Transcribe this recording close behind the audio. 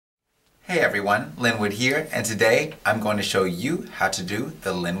Hey everyone, Linwood here, and today I'm going to show you how to do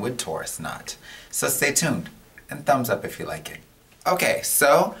the Linwood Taurus knot. So stay tuned, and thumbs up if you like it. Okay,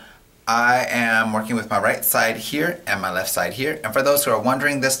 so I am working with my right side here and my left side here, and for those who are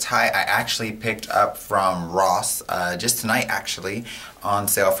wondering, this tie I actually picked up from Ross just tonight actually, on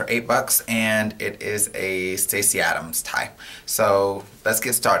sale for $8, and it is a Stacey Adams tie. So let's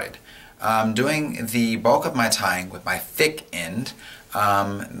get started. I'm doing the bulk of my tying with my thick end.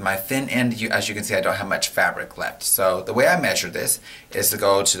 My thin end, as you can see, I don't have much fabric left. So the way I measure this is to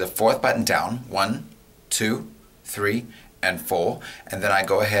go to the 4th button down, 1, 2, 3, and 4, and then I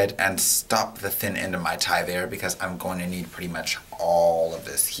go ahead and stop the thin end of my tie there because I'm going to need pretty much all of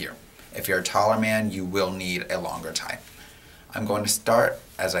this here. If you're a taller man, you will need a longer tie. I'm going to start,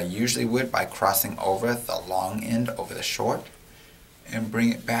 as I usually would, by crossing over the long end over the short and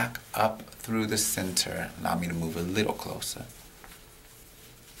bring it back up through the center. Allow me to move a little closer.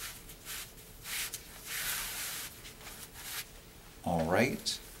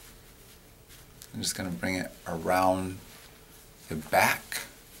 Alright, I'm just going to bring it around the back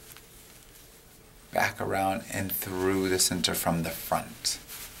around and through the center from the front.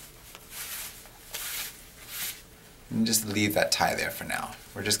 And just leave that tie there for now.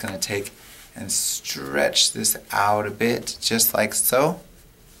 We're just going to take and stretch this out a bit, just like so.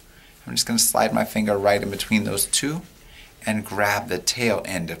 I'm just going to slide my finger right in between those two and grab the tail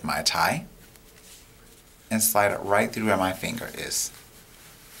end of my tie and slide it right through where my finger is.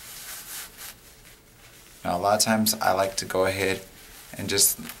 Now a lot of times I like to go ahead and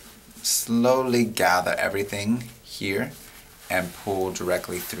just slowly gather everything here and pull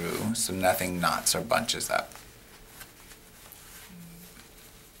directly through so nothing knots or bunches up.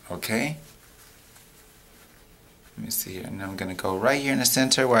 Okay? Let me see here, and I'm going to go right here in the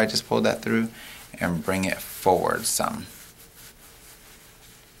center where I just pulled that through and bring it forward some.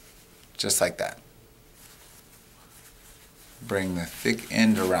 Just like that. Bring the thick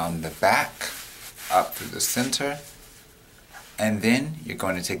end around the back, up through the center, and then you're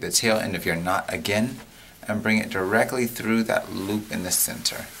going to take the tail end of your knot again and bring it directly through that loop in the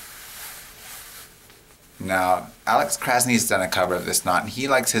center. Now, Alex Krasny's done a cover of this knot, and he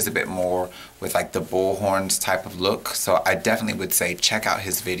likes his a bit more with like the bullhorns type of look, so I definitely would say check out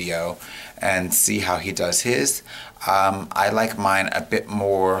his video and see how he does his. I like mine a bit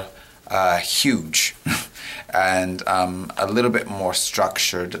more huge and a little bit more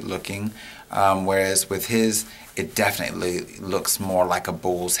structured looking, whereas with his it definitely looks more like a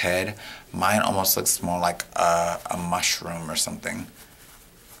bull's head. Mine almost looks more like a mushroom or something.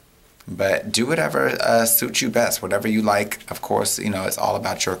 But do whatever suits you best, whatever you like. Of course, you know, it's all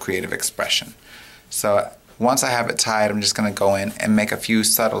about your creative expression. So once I have it tied, I'm just going to go in and make a few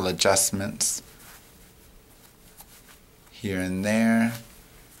subtle adjustments here and there,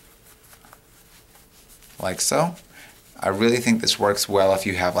 like so. I really think this works well if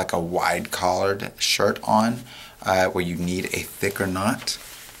you have like a wide collared shirt on where you need a thicker knot.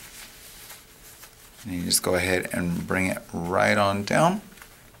 And you just go ahead and bring it right on down.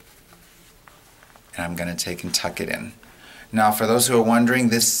 And I'm going to take and tuck it in. Now for those who are wondering,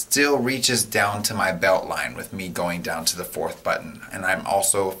 this still reaches down to my belt line with me going down to the 4th button. And I'm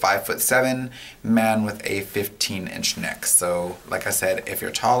also 5'7", man with a 15-inch neck. So like I said, if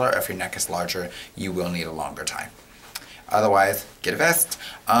you're taller, if your neck is larger, you will need a longer tie. Otherwise, get a vest.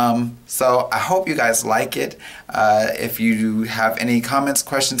 So I hope you guys like it. If you have any comments,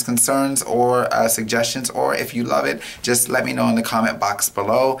 questions, concerns, or suggestions, or if you love it, just let me know in the comment box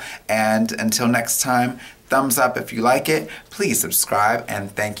below. And until next time, thumbs up if you like it. Please subscribe,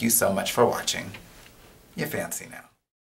 and thank you so much for watching. You're fancy now.